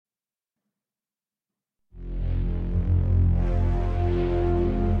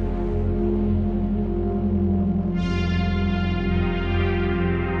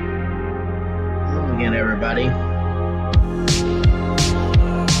everybody.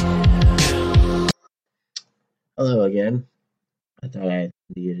 Hello again. I thought I'd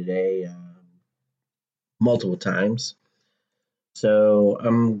see you today multiple times. So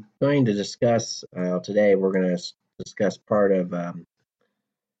I'm going to discuss today. We're going to discuss part of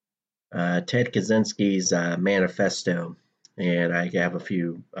Ted Kaczynski's manifesto, and I have a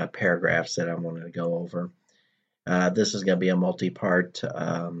few paragraphs that I want to go over. This is going to be a multi-part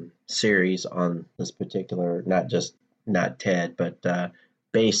series on this particular, not Ted, but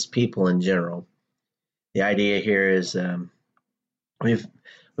base people in general. The idea here is we've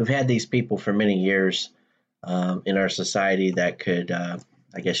had these people for many years in our society that could,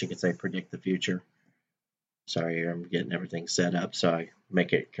 I guess you could say, predict the future. Sorry, I'm getting everything set up so I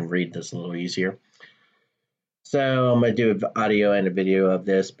can read this a little easier. So I'm going to do an audio and a video of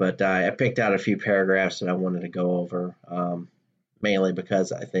this, but I picked out a few paragraphs that I wanted to go over, mainly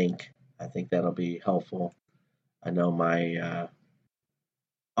because I think that'll be helpful. I know my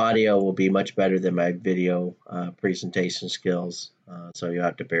audio will be much better than my video presentation skills, so you'll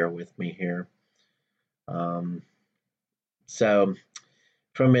have to bear with me here. So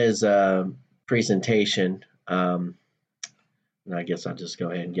from his presentation, and I guess I'll just go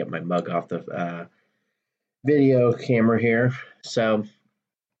ahead and get my mug off the video camera here. So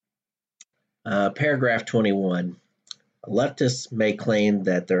paragraph 21, leftists may claim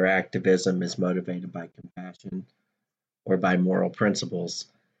that their activism is motivated by compassion or by moral principles,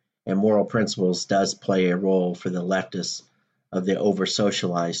 and moral principles does play a role for the leftists of the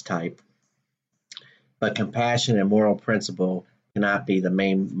over-socialized type. But compassion and moral principle cannot be the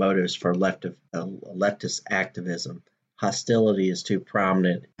main motives for leftist activism. Hostility is too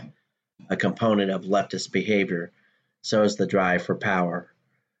prominent a component of leftist behavior, so is the drive for power.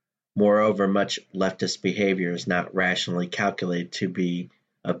 Moreover, much leftist behavior is not rationally calculated to be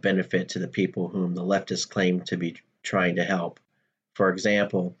of benefit to the people whom the leftists claim to be trying to help. For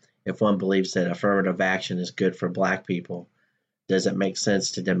example, if one believes that affirmative action is good for Black people, does it make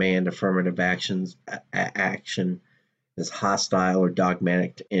sense to demand affirmative action is hostile or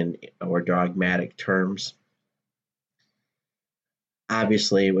dogmatic in dogmatic terms?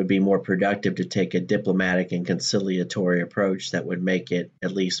 Obviously, it would be more productive to take a diplomatic and conciliatory approach that would make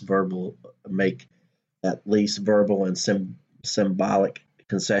at least verbal and symbolic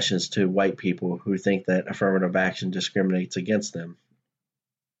concessions to white people who think that affirmative action discriminates against them.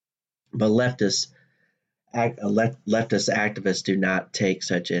 But leftist activists do not take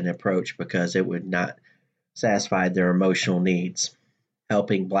such an approach because it would not satisfy their emotional needs.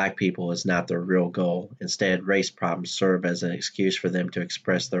 Helping Black people is not their real goal. Instead, race problems serve as an excuse for them to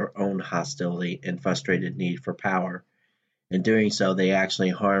express their own hostility and frustrated need for power. In doing so, they actually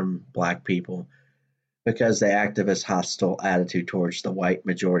harm Black people because the activist hostile attitude towards the white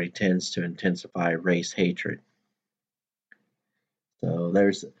majority tends to intensify race hatred. So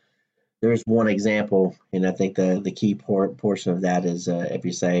there's one example, and I think the key portion of that is if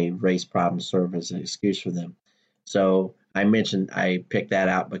you say race problems serve as an excuse for them. So I picked that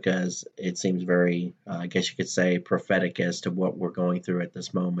out because it seems very, I guess you could say, prophetic as to what we're going through at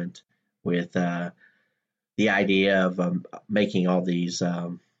this moment with the idea of making all these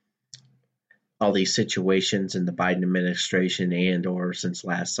situations in the Biden administration or since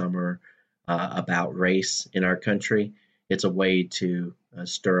last summer about race in our country. It's a way to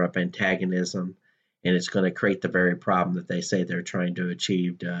stir up antagonism, and it's going to create the very problem that they say they're trying to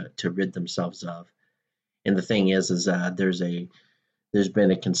achieve to rid themselves of. And the thing is there's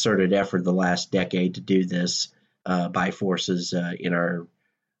been a concerted effort the last decade to do this by forces in our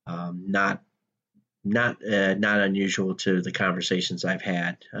not unusual to the conversations I've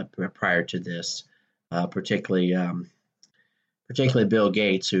had prior to this, particularly Bill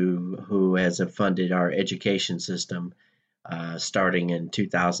Gates, who has funded our education system starting in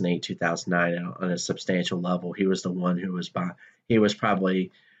 2008, 2009 on a substantial level. He was the one he was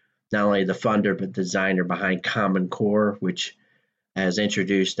probably not only the funder but the designer behind Common Core, which has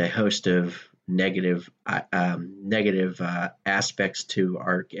introduced a host of negative aspects to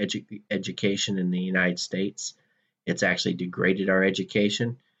our education in the United States. It's actually degraded our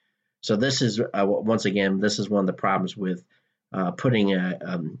education. So this is once again, this is one of the problems with putting a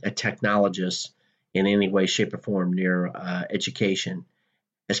technologist in any way, shape, or form near education,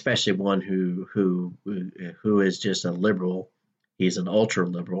 especially one who is just a liberal. He's an ultra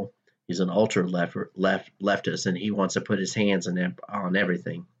liberal. He's an ultra leftist, and he wants to put his hands on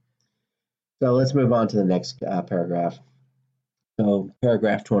everything. So let's move on to the next paragraph. So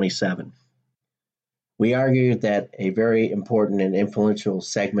paragraph 27. We argue that a very important and influential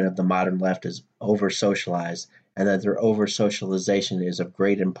segment of the modern left is over-socialized and that their over-socialization is of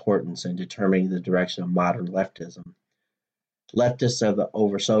great importance in determining the direction of modern leftism. Leftists of the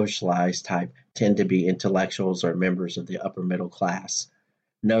over-socialized type tend to be intellectuals or members of the upper middle class.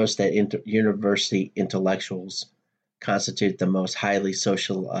 Notice that university intellectuals constitute the most highly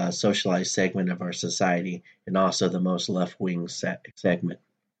socialized segment of our society and also the most left-wing segment.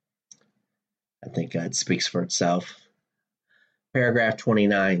 I think it speaks for itself. Paragraph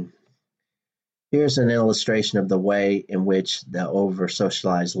 29. Here's an illustration of the way in which the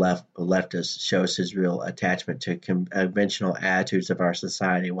over-socialized leftist shows his real attachment to conventional attitudes of our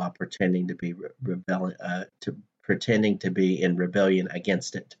society while pretending to be in rebellion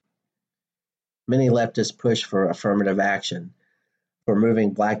against it. Many leftists push for affirmative action, for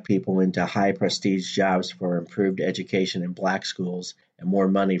moving black people into high-prestige jobs, for improved education in black schools and more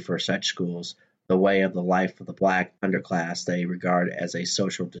money for such schools, the way of the life of the black underclass they regard as a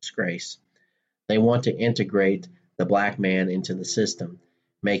social disgrace. They want to integrate the black man into the system,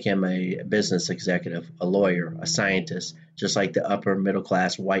 make him a business executive, a lawyer, a scientist, just like the upper middle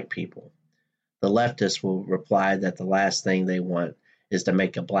class white people. The leftists will reply that the last thing they want is to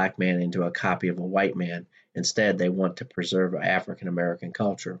make a black man into a copy of a white man. Instead, they want to preserve African American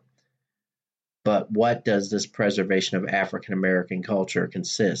culture. But what does this preservation of African American culture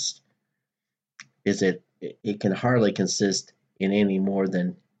consist? It can hardly consist in any more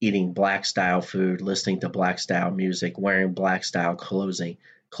than eating black style food, listening to black style music, wearing black style clothing,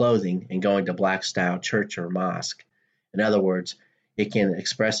 and going to black style church or mosque. In other words, it can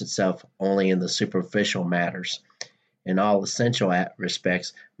express itself only in the superficial matters. In all essential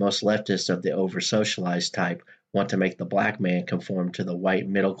respects, most leftists of the over-socialized type want to make the black man conform to the white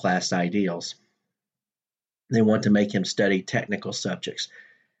middle-class ideals. They want to make him study technical subjects,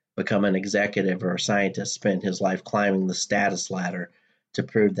 become an executive or a scientist, spend his life climbing the status ladder to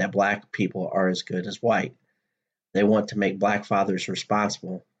prove that black people are as good as white. They want to make black fathers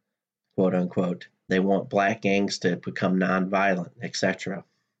responsible, quote unquote. They want black gangs to become nonviolent, etc.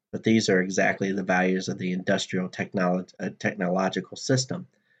 But these are exactly the values of the industrial technological system.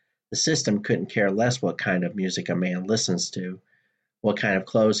 The system couldn't care less what kind of music a man listens to, what kind of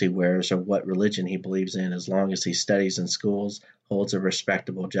clothes he wears, or what religion he believes in, as long as he studies in schools, holds a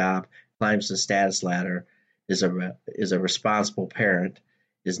respectable job, climbs the status ladder, is a responsible parent,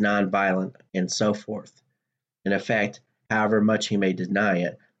 is nonviolent, and so forth. In effect, however much he may deny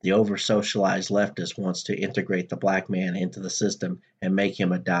it, the over-socialized leftist wants to integrate the black man into the system and make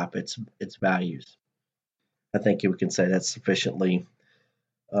him adopt its values. I think we can say that's sufficiently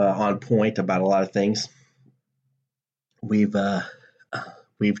on point about a lot of things. We've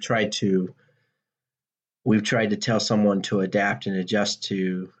tried to tell someone to adapt and adjust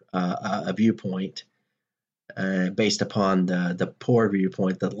to a viewpoint based upon the poor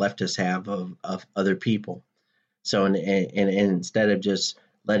viewpoint that leftists have of other people. So and instead of just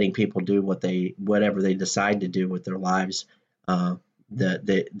letting people do whatever they decide to do with their lives,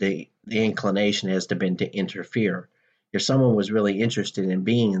 the inclination has been to interfere. If someone was really interested in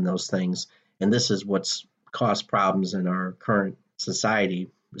being in those things, and this is what's caused problems in our current society,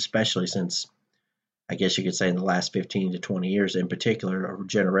 especially since, I guess you could say, in the last 15 to 20 years, in particular, a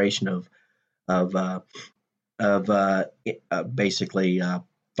generation of basically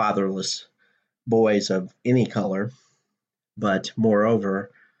fatherless boys of any color. But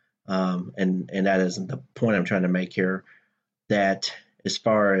moreover, and that isn't the point I'm trying to make here, that as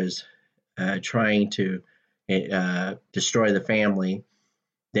far as trying to destroy the family,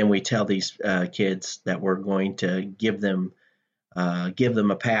 then we tell these kids that we're going to give them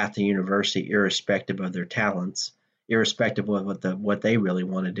a path to university, irrespective of their talents, irrespective of what they really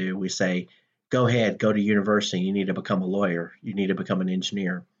want to do. We say, go ahead, go to university. You need to become a lawyer. You need to become an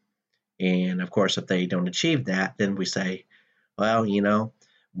engineer. And of course, if they don't achieve that, then we say, well,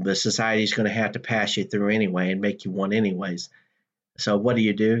 the society's going to have to pass you through anyway and make you one anyways. So what do?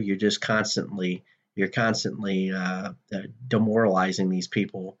 You're just constantly demoralizing these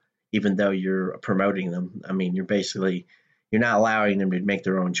people, even though you're promoting them. I mean, you're not allowing them to make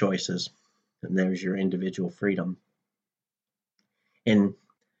their own choices, and there's your individual freedom. And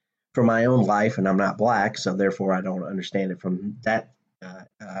for my own life, and I'm not black, so therefore I don't understand it from that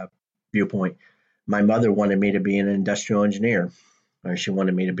viewpoint. My mother wanted me to be an industrial engineer, or she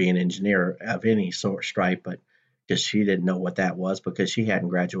wanted me to be an engineer of any sort, stripe, but because she didn't know what that was because she hadn't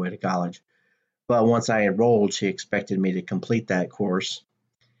graduated college. But once I enrolled, she expected me to complete that course,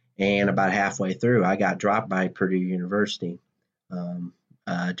 and about halfway through, I got dropped by Purdue University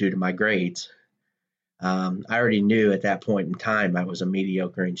due to my grades. I already knew at that point in time I was a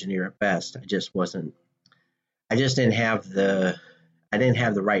mediocre engineer at best. I didn't have the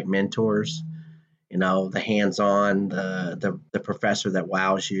right mentors, the hands-on, the professor that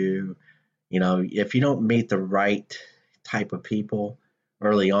wows you. If you don't meet the right type of people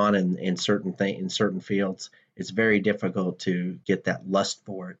early on in certain fields, it's very difficult to get that lust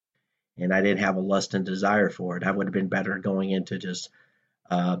for it. And I didn't have a lust and desire for it. I would have been better going into just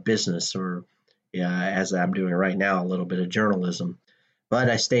business, or as I'm doing right now, a little bit of journalism. But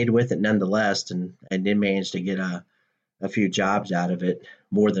I stayed with it nonetheless, and did manage to get a few jobs out of it,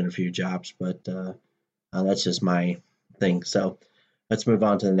 more than a few jobs. But that's just my thing. So let's move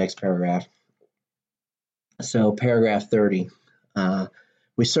on to the next paragraph. So paragraph 30. Uh,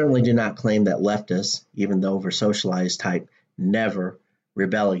 we certainly do not claim that leftists, even the over-socialized type, never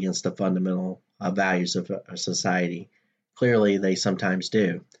rebel against the fundamental values of a society. Clearly, they sometimes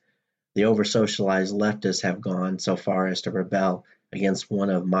do. The over-socialized leftists have gone so far as to rebel against one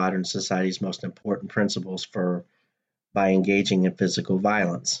of modern society's most important principles by engaging in physical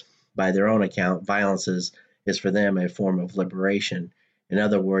violence. By their own account, violence is for them a form of liberation. In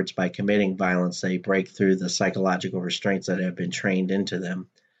other words, by committing violence, they break through the psychological restraints that have been trained into them.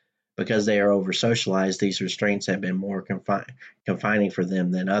 Because they are over-socialized, these restraints have been more confining for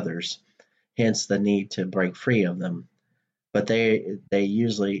them than others, hence the need to break free of them. But they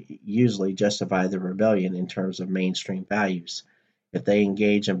usually justify the rebellion in terms of mainstream values. If they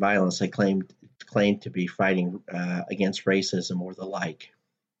engage in violence, they claim to be fighting against racism or the like.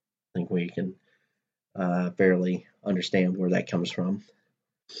 I think we can barely understand where that comes from.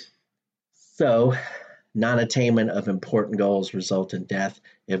 So, non-attainment of important goals result in death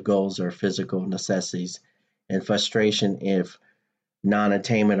if goals are physical necessities, and frustration if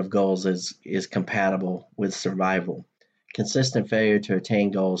non-attainment of goals is compatible with survival. Consistent failure to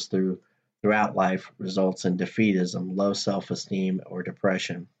attain goals throughout life results in defeatism, low self-esteem, or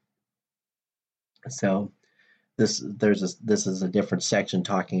depression. So this is a different section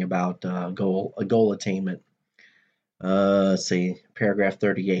talking about goal attainment. Let's see, paragraph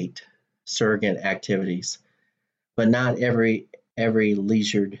 38, surrogate activities. But not every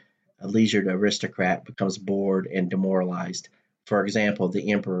leisured aristocrat becomes bored and demoralized. For example,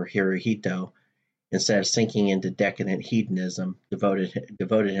 the Emperor Hirohito, instead of sinking into decadent hedonism,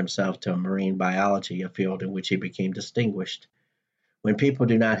 devoted himself to marine biology, a field in which he became distinguished. When people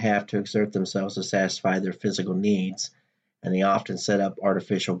do not have to exert themselves to satisfy their physical needs, and they often set up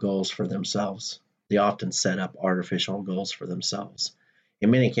artificial goals for themselves. In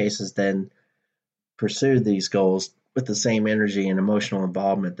many cases, then pursue these goals with the same energy and emotional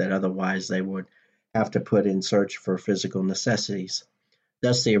involvement that otherwise they would have to put in search for physical necessities.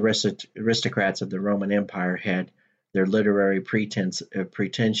 Thus, the aristocrats of the Roman Empire had their literary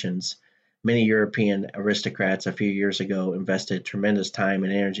pretensions. Many European aristocrats a few years ago invested tremendous time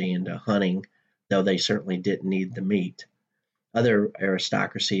and energy into hunting, though they certainly didn't need the meat. Other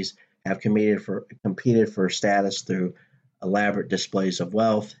aristocracies have competed for status through elaborate displays of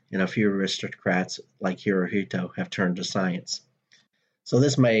wealth, and a few aristocrats, like Hirohito, have turned to science. So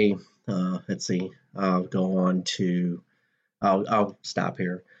this may, let's see, I'll stop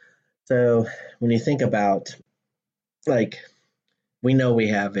here. So when you think about, like, we know we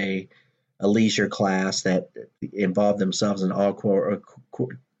have a leisure class that involve themselves in all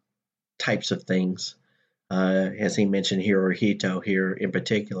types of things. As he mentioned, Hirohito here in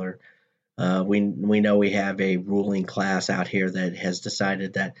particular, we know we have a ruling class out here that has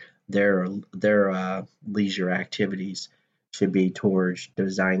decided that their leisure activities should be towards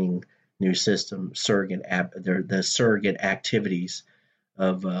designing new systems. The surrogate activities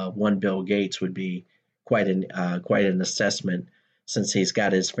of one Bill Gates would be quite an assessment, since he's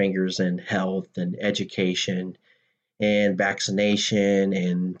got his fingers in health and education and vaccination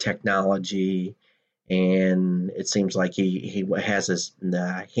and technology, and it seems like he has his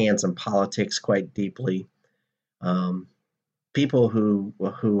hands in politics quite deeply. People who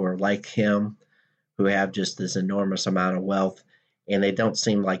are like him, who have just this enormous amount of wealth, and they don't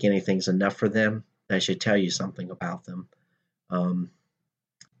seem like anything's enough for them, that should tell you something about them.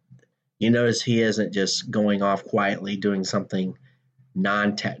 You notice he isn't just going off quietly doing something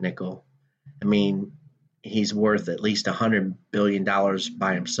non-technical. I mean, he's worth at least $100 billion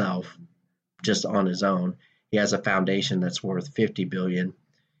by himself, just on his own. He has a foundation that's worth $50 billion,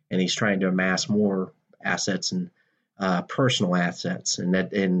 and he's trying to amass more assets and personal assets. And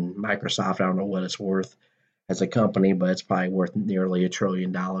that in Microsoft, I don't know what it's worth as a company, but it's probably worth nearly $1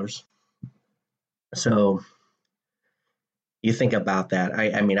 trillion. So you think about that.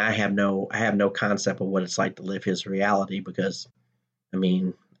 I mean, I have no concept of what it's like to live his reality, because I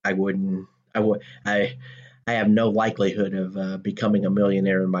mean, I have no likelihood of becoming a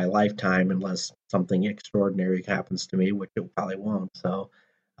millionaire in my lifetime unless something extraordinary happens to me, which it probably won't. So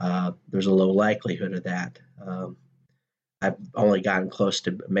there's a low likelihood of that. I've only gotten close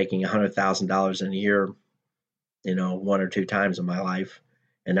to making $100,000 in a year, one or two times in my life.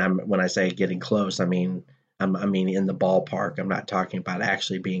 And when I say getting close, I mean in the ballpark. I'm not talking about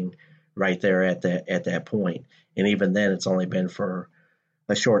actually being right there at that point. And even then, it's only been for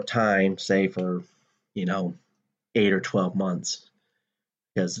a short time, say for 8 or 12 months,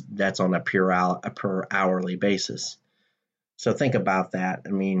 because that's on a per hourly basis. So think about that.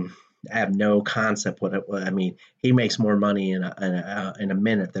 I have no concept what it. He makes more money in a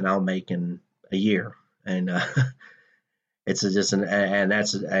minute than I'll make in a year, and it's just and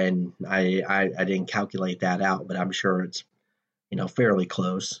that's and I didn't calculate that out, but I'm sure it's fairly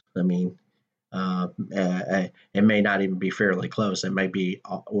close. It may not even be fairly close. It may be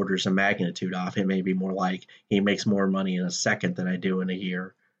orders of magnitude off. It may be more like he makes more money in a second than I do in a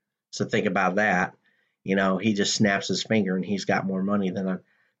year. So think about that. He just snaps his finger and he's got more money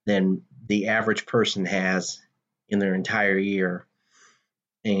than the average person has in their entire year,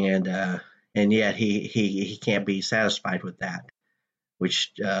 and yet he can't be satisfied with that,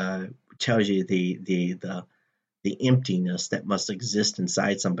 which tells you the emptiness that must exist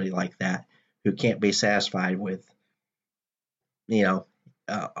inside somebody like that, who can't be satisfied with a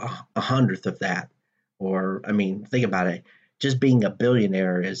hundredth of that. Or think about it. Just being a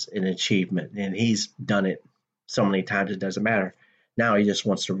billionaire is an achievement, and he's done it so many times it doesn't matter. Now he just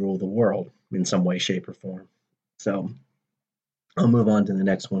wants to rule the world in some way, shape, or form. So I'll move on to the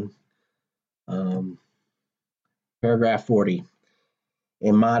next one. Paragraph 40.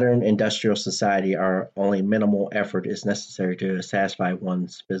 In modern industrial society, only minimal effort is necessary to satisfy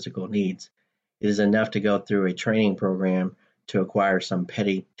one's physical needs. It is enough to go through a training program to acquire some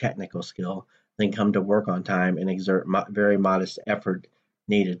petty technical skill, then come to work on time and exert very modest effort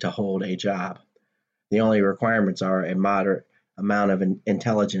needed to hold a job. The only requirements are a moderate amount of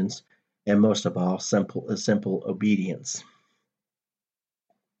intelligence and, most of all, simple obedience.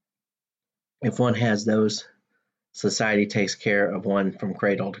 If one has those, society takes care of one from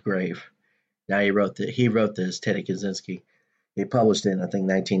cradle to grave. Now he wrote this, Teddy Kaczynski. He published it in, I think,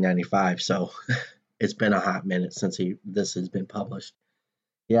 1995, so it's been a hot minute since this has been published.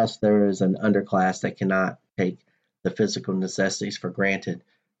 Yes, there is an underclass that cannot take the physical necessities for granted,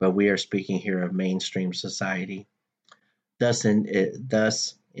 but we are speaking here of mainstream society. Thus,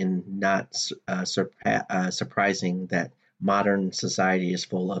 not surprising that modern society is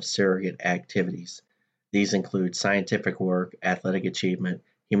full of surrogate activities. These include scientific work, athletic achievement,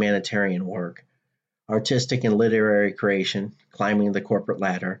 humanitarian work, artistic and literary creation, climbing the corporate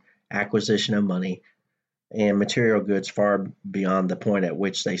ladder, acquisition of money, and material goods far beyond the point at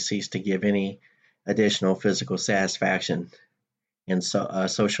which they cease to give any additional physical satisfaction, and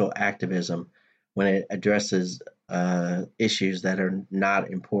social activism, when it addresses issues that are not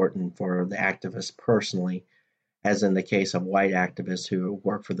important for the activist personally, as in the case of white activists who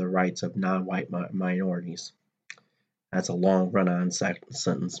work for the rights of non-white minorities. That's a long run-on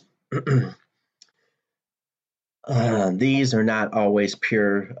sentence. These are not always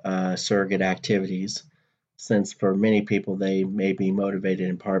pure surrogate activities, since for many people they may be motivated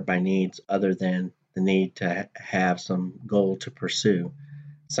in part by needs other than the need to have some goal to pursue.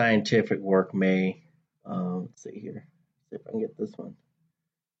 Scientific work may, let's see here, see if I can get this one.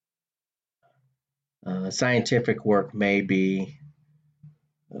 Scientific work may be,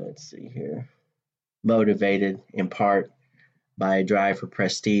 let's see here, motivated in part by a drive for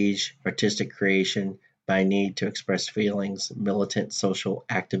prestige, artistic creation, by need to express feelings, militant social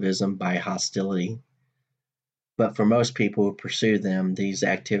activism by hostility. But for most people who pursue them, these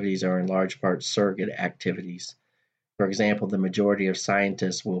activities are in large part surrogate activities. For example, the majority of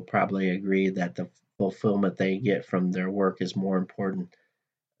scientists will probably agree that the fulfillment they get from their work is more important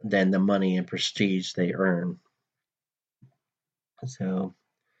than the money and prestige they earn. So,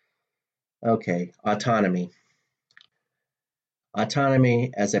 okay, autonomy.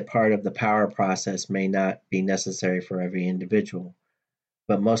 Autonomy as a part of the power process may not be necessary for every individual,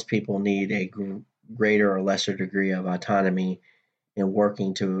 but most people need a greater or lesser degree of autonomy in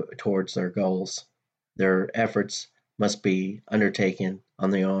working towards their goals. Their efforts must be undertaken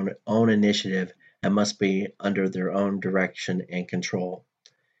on their own initiative and must be under their own direction and control.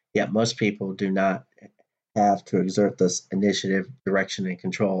 Yet most people do not have to exert this initiative, direction, and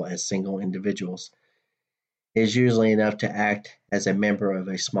control as single individuals. It is usually enough to act as a member of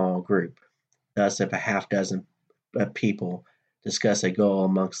a small group. Thus, if a half dozen people discuss a goal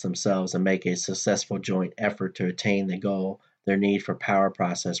amongst themselves and make a successful joint effort to attain the goal, their need for power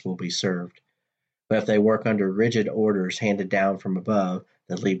process will be served. But if they work under rigid orders handed down from above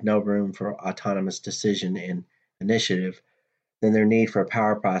that leave no room for autonomous decision and initiative, then their need for a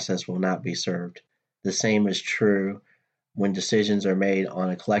power process will not be served. The same is true when decisions are made on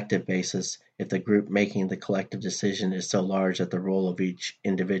a collective basis if the group making the collective decision is so large that the role of each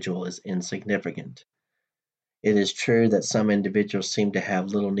individual is insignificant. It is true that some individuals seem to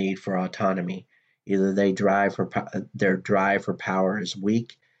have little need for autonomy. Either their drive for power is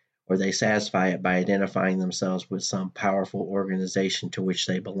weak, or they satisfy it by identifying themselves with some powerful organization to which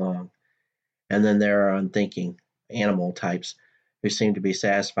they belong. And then there are unthinking animal types who seem to be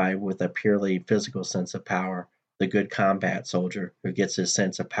satisfied with a purely physical sense of power. The good combat soldier who gets his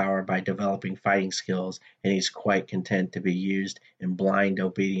sense of power by developing fighting skills, and he's quite content to be used in blind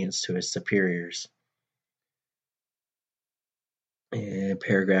obedience to his superiors. And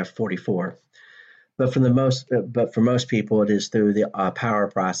paragraph 44. But for most people, it is through the power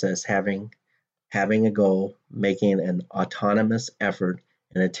process, having a goal, making an autonomous effort,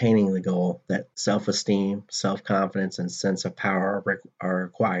 and attaining the goal, that self-esteem, self-confidence, and sense of power are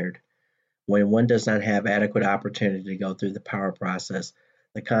acquired. When one does not have adequate opportunity to go through the power process,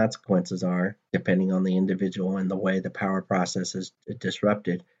 the consequences are, depending on the individual and the way the power process is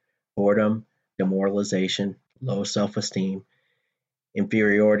disrupted, boredom, demoralization, low self-esteem,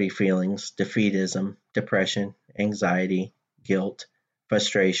 inferiority feelings, defeatism, depression, anxiety, guilt,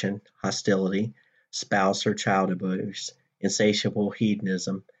 frustration, hostility, spouse or child abuse, insatiable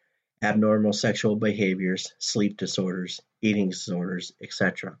hedonism, abnormal sexual behaviors, sleep disorders, eating disorders,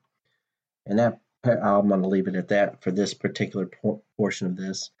 etc. And I'm going to leave it at that for this particular portion of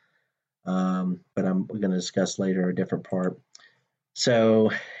this. But I'm going to discuss later a different part.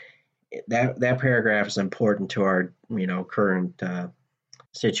 So that paragraph is important to our current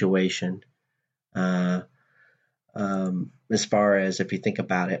situation, as far as if you think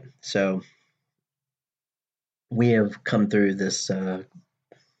about it. So we have come through this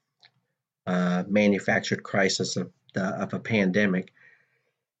manufactured crisis of a pandemic,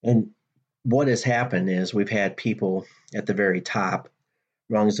 and what has happened is we've had people at the very top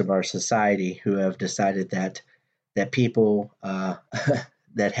rungs of our society who have decided that people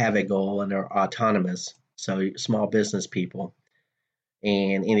that have a goal and are autonomous, so small business people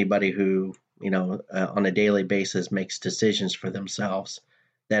and anybody who on a daily basis makes decisions for themselves,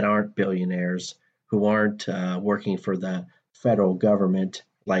 that aren't billionaires, who aren't working for the federal government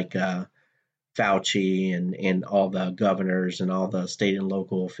like Fauci and all the governors and all the state and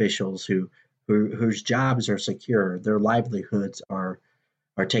local officials whose jobs are secure, their livelihoods are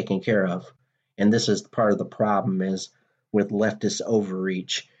taken care of. And this is part of the problem is with leftist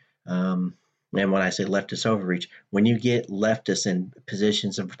overreach. And when I say leftist overreach, when you get leftists in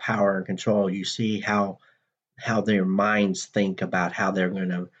positions of power and control, you see how their minds think about how they're going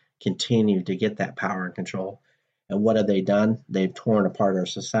to continue to get that power and control. And what have they done? They've torn apart our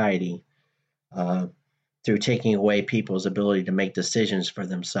society through taking away people's ability to make decisions for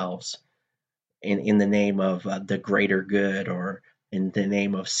themselves in the name of the greater good, or in the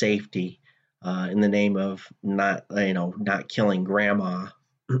name of safety, in the name of not killing grandma.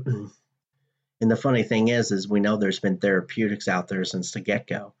 And the funny thing is we know there's been therapeutics out there since the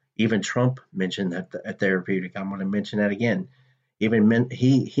get-go. Even Trump mentioned a therapeutic. I'm going to mention that again. Even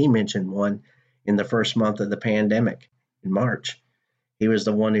he mentioned one in the first month of the pandemic in March. He was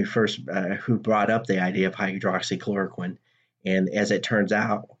the one who brought up the idea of hydroxychloroquine. And as it turns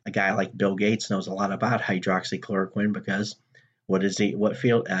out, a guy like Bill Gates knows a lot about hydroxychloroquine because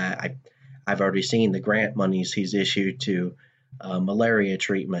I've already seen the grant monies he's issued to malaria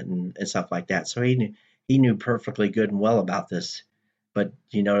treatment and stuff like that. So he knew perfectly good and well about this. But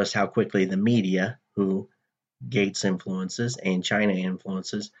you notice how quickly the media, who Gates influences and China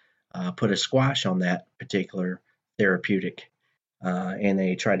influences, put a squash on that particular therapeutic. And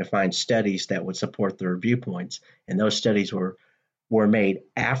they tried to find studies that would support their viewpoints. And those studies were made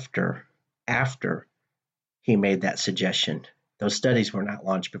after he made that suggestion. Those studies were not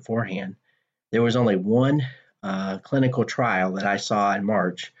launched beforehand. There was only one clinical trial that I saw in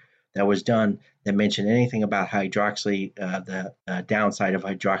March that was done that mentioned anything about the downside of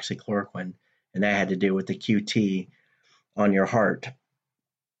hydroxychloroquine, and that had to do with the QT on your heart.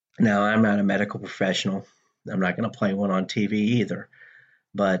 Now, I'm not a medical professional. I'm not going to play one on TV either,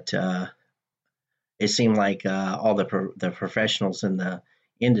 but it seemed like all the professionals in the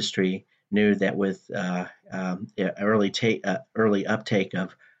industry knew that with early uptake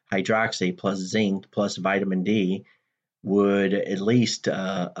of hydroxy plus zinc plus vitamin D would at least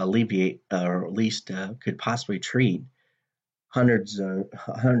alleviate, or at least could possibly treat hundreds of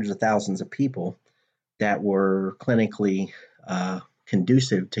thousands of people that were clinically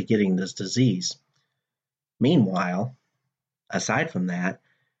conducive to getting this disease. Meanwhile, aside from that,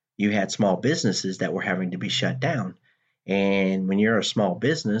 you had small businesses that were having to be shut down. And when you're a small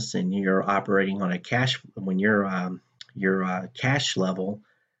business and you're operating on a cash, when your cash level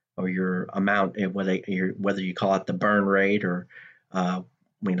or your amount, whether you call it the burn rate or uh,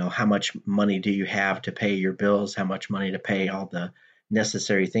 how much money do you have to pay your bills, how much money to pay all the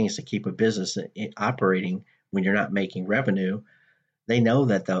necessary things to keep a business operating when you're not making revenue. They know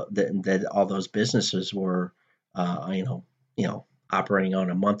that all those businesses were, operating on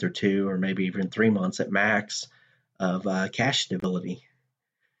a month or two, or maybe even 3 months at max of cash stability.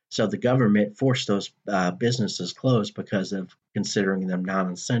 So the government forced those businesses closed because of considering them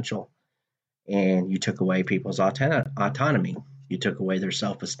non-essential, and you took away people's autonomy. You took away their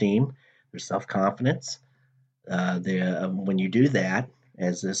self-esteem, their self-confidence. When you do that,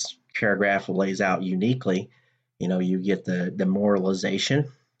 as this paragraph lays out uniquely, you get the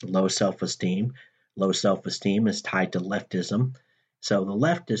demoralization, low self-esteem. Low self-esteem is tied to leftism. So the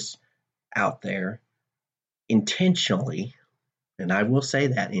leftists out there intentionally, and I will say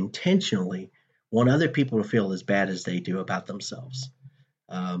that intentionally, want other people to feel as bad as they do about themselves.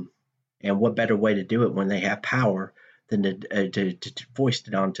 Um, and what better way to do it when they have power than to foist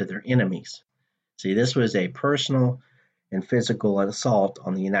it onto their enemies? See, this was a personal and physical assault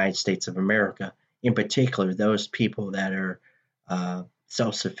on the United States of America, in particular, those people that are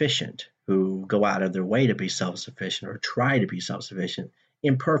self sufficient, who go out of their way to be self sufficient or try to be self sufficient,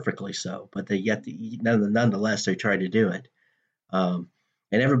 imperfectly so, but nonetheless, they try to do it. Um,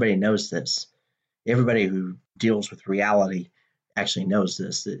 and everybody knows this. Everybody who deals with reality actually knows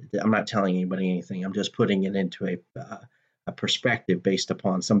this. I'm not telling anybody anything. I'm just putting it into a perspective based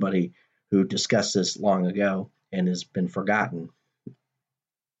upon somebody who discussed this long ago and has been forgotten.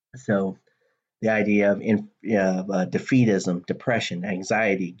 So the idea of defeatism, depression,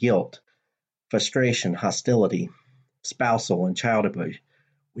 anxiety, guilt, frustration, hostility, spousal and child abuse.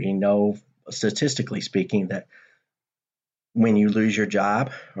 We know, statistically speaking, that when you lose your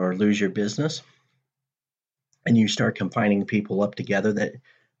job or lose your business and you start confining people up together that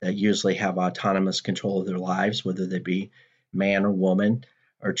usually have autonomous control of their lives, whether they be man or woman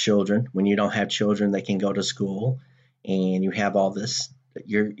or children. When you don't have children that can go to school, and you have all this,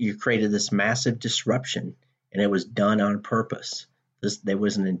 you created this massive disruption, and it was done on purpose. There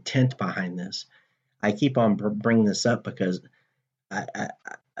was an intent behind this. I keep on bringing this up because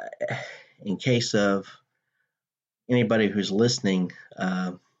in case of anybody who's listening,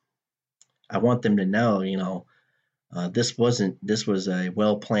 I want them to know, this was a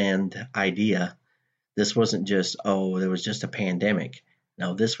well planned idea. This wasn't just, there was just a pandemic.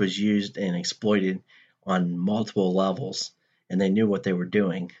 No, this was used and exploited on multiple levels, and they knew what they were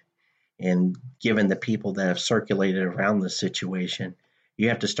doing. And given the people that have circulated around this situation, you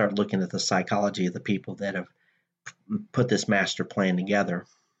have to start looking at the psychology of the people that have put this master plan together.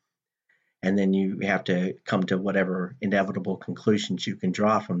 And then you have to come to whatever inevitable conclusions you can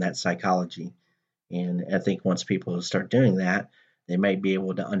draw from that psychology. And I think once people start doing that, they might be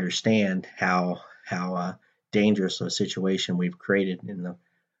able to understand how dangerous a situation we've created in the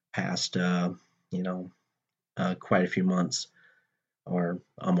past, quite a few months, or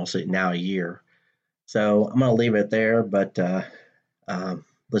almost now a year. So I'm going to leave it there, but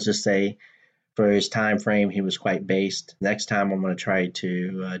let's just say for his time frame, he was quite based. Next time, I'm going to try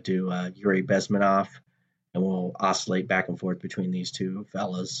to do Yuri Bezmenov, and we'll oscillate back and forth between these two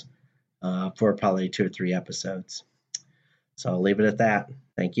fellas for probably 2 or 3 episodes. So I'll leave it at that.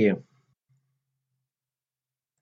 Thank you.